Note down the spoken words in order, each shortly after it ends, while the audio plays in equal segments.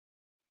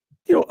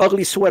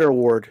Ugly Sweater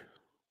Award,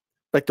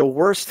 like the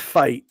worst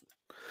fight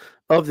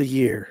of the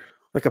year,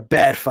 like a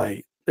bad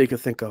fight that you could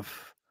think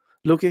of.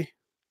 Lukey?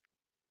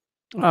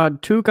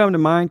 Two come to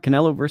mind: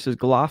 Canelo versus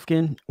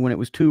Golovkin, when it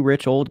was two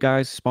rich old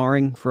guys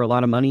sparring for a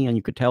lot of money, and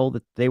you could tell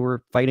that they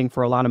were fighting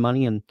for a lot of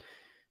money, and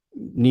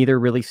neither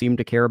really seemed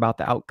to care about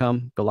the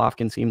outcome.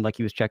 Golovkin seemed like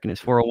he was checking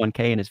his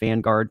 401k and his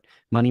Vanguard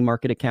money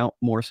market account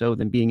more so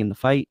than being in the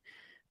fight.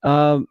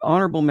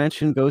 Honorable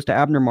mention goes to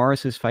Abner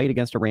Morris's fight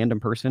against a random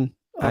person.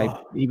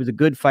 He was a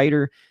good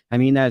fighter. I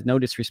mean, that is no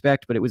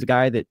disrespect, but it was a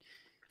guy that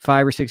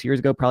 5 or 6 years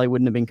ago probably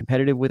wouldn't have been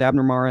competitive with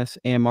Abner Morris,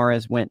 and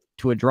Morris went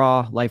to a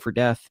draw, life or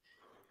death.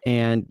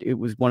 And it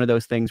was one of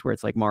those things where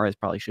it's like Morris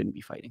probably shouldn't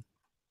be fighting.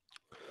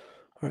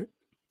 All right.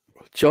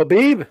 Joe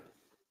Beeb,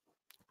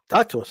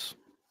 talk to us.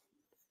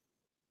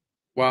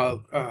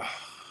 Wow.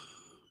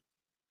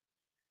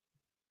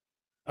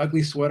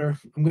 Ugly Sweater.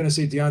 I'm going to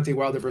say Deontay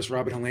Wilder versus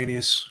Robert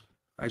Helenius.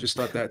 I just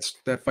thought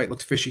that fight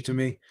looked fishy to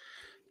me.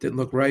 Didn't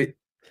look right.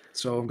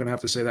 So I'm going to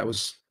have to say that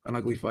was an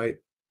ugly fight.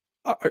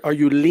 Are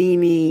you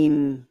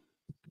leaning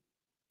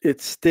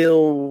it's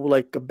still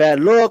like a bad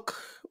look,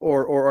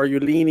 or are you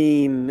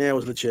leaning it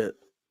was legit?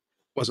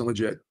 Wasn't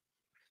legit.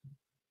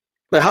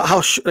 Like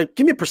how like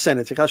give me a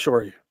percentage. Like how sure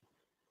are you?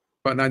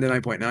 About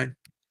 99.9.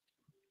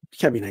 You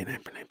can't be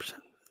 99.9%.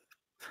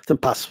 It's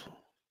impossible.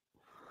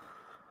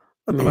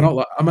 I mean,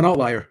 I'm an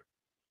outlier.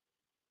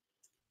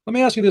 Let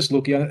me ask you this,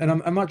 Lukey, and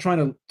I'm not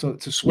trying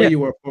to sway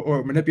you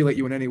or manipulate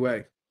you in any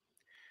way.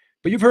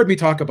 But you've heard me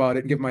talk about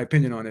it and give my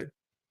opinion on it.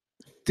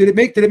 Did it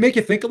make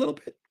you think a little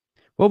bit?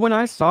 Well, when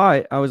I saw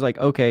it, I was like,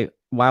 okay,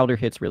 Wilder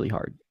hits really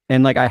hard.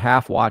 And like I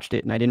half watched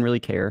it and I didn't really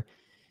care.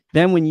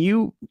 Then when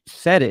you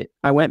said it,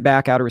 I went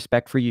back out of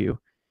respect for you.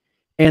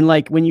 And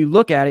like when you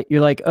look at it,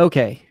 you're like,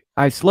 okay,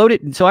 I slowed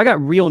it. So I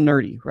got real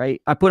nerdy, right?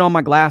 I put on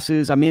my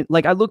glasses. I mean,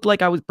 like I looked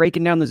like I was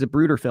breaking down the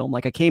Zapruder film.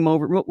 Like I came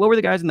over. What were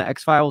the guys in the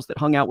X-Files that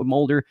hung out with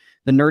Mulder?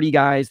 The nerdy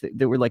guys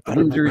that were like the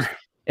losers.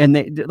 And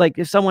they like,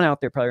 if someone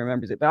out there probably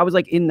remembers it, but I was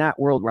like in that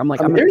world where I'm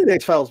like, I'm hearing the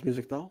X-Files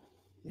music though.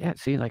 Yeah,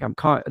 see, like I'm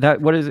caught.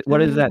 What is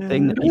that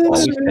thing that people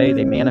always say?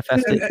 They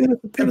manifest it.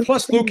 And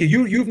plus, Lukey,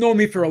 you've known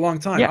me for a long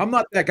time. Yeah. I'm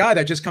not that guy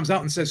that just comes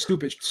out and says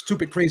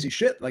stupid, crazy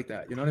shit like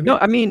that. You know what I mean? No,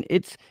 I mean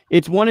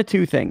it's one of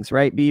two things,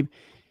 right, Beeb?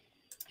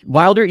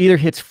 Wilder either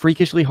hits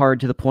freakishly hard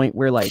to the point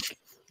where like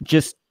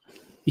just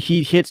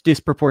he hits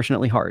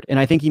disproportionately hard, and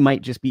I think he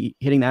might just be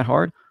hitting that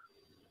hard,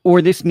 or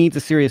this needs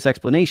a serious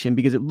explanation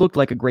because it looked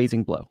like a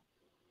grazing blow.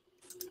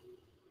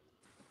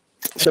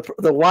 So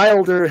the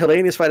Wilder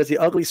Helenius fight is the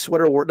Ugly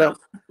Sweater Award.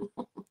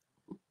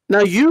 Now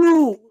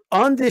you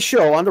on this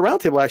show, on the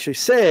roundtable, actually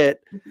said,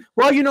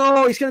 well,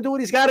 he's going to do what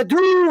he's got to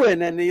do.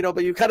 And then,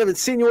 but you kind of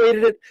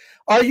insinuated it.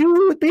 Are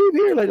you with Beeb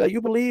here? Like,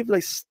 you believe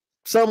like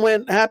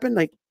something happened?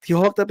 Like he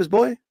hooked up his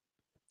boy?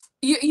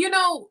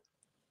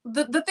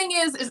 The thing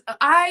is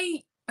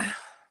I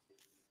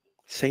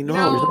say no.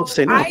 You're supposed to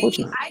say no. I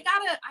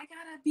gotta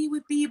be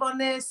with Beeb on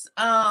this.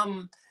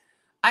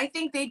 I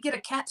think they'd get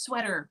a cat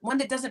sweater, one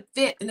that doesn't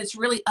fit and it's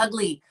really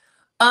ugly.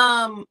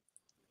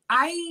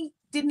 I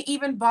didn't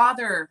even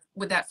bother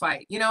with that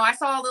fight. I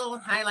saw little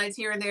highlights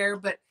here and there,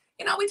 but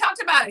we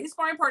talked about it. His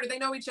sparring partner, they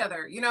know each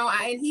other.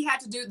 And he had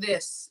to do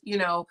this,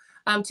 to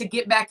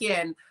get back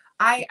in.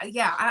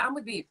 I'm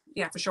with Beeb.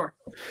 Yeah, for sure.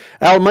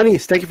 Al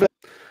Moniz, thank you for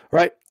that.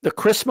 Right, the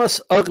Xmas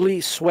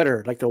Ugly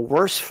Sweater, like the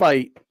worst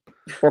fight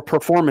or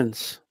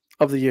performance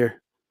of the year.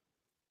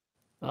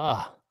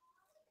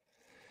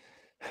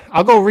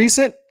 I'll go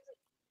recent,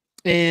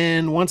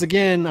 and once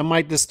again, I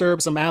might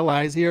disturb some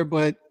allies here,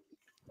 but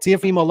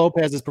Teofimo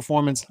Lopez's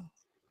performance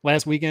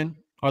last weekend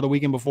or the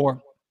weekend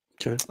before,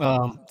 to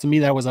me,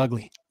 that was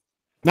ugly.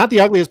 Not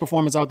the ugliest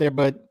performance out there,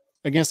 but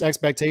against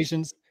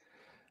expectations,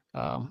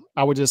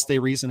 I would just stay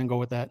recent and go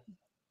with that.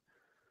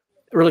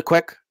 Really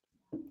quick,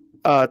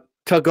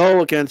 to go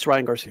against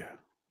Ryan Garcia.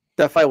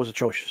 That fight was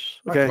atrocious.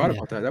 Okay? I forgot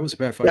about that. That was a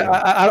bad fight.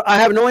 Yeah, I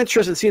have no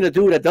interest in seeing a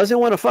dude that doesn't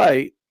want to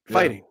fight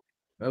fighting.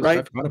 Right?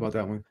 I forgot about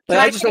that one.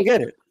 I just don't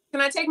get it.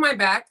 Can I take my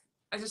back?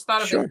 I just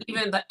thought of it,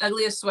 even the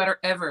ugliest sweater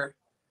ever.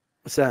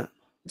 What's that?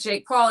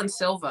 Jake Paul and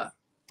Silva.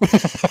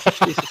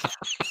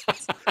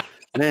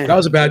 Man,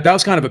 that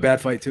was kind of a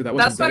bad fight too.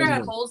 That sweater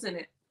had holes in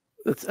it.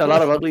 It's a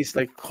lot of ugly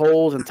like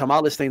holes and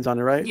tamale stains on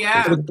it, right?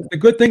 Yeah. The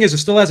good thing is it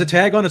still has a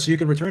tag on it, so you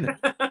can return it.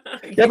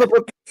 Yeah, but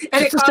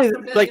and it costs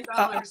 $1 million.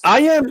 I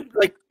am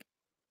like,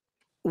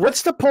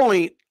 what's the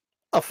point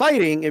of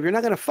fighting if you're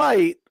not going to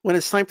fight when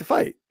it's time to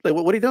fight? Like,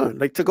 what are you doing?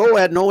 Like, to go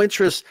had no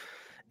interest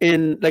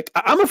in, like,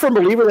 I'm a firm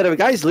believer that if a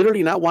guy's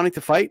literally not wanting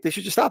to fight, they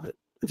should just stop it.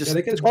 Just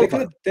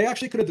they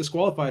actually could have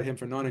disqualified him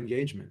for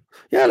non-engagement.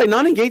 Yeah, like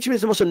non-engagement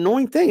is the most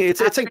annoying thing.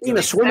 It's like being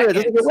a swimmer that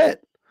doesn't get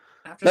wet.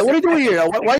 Like, what are you doing here? Why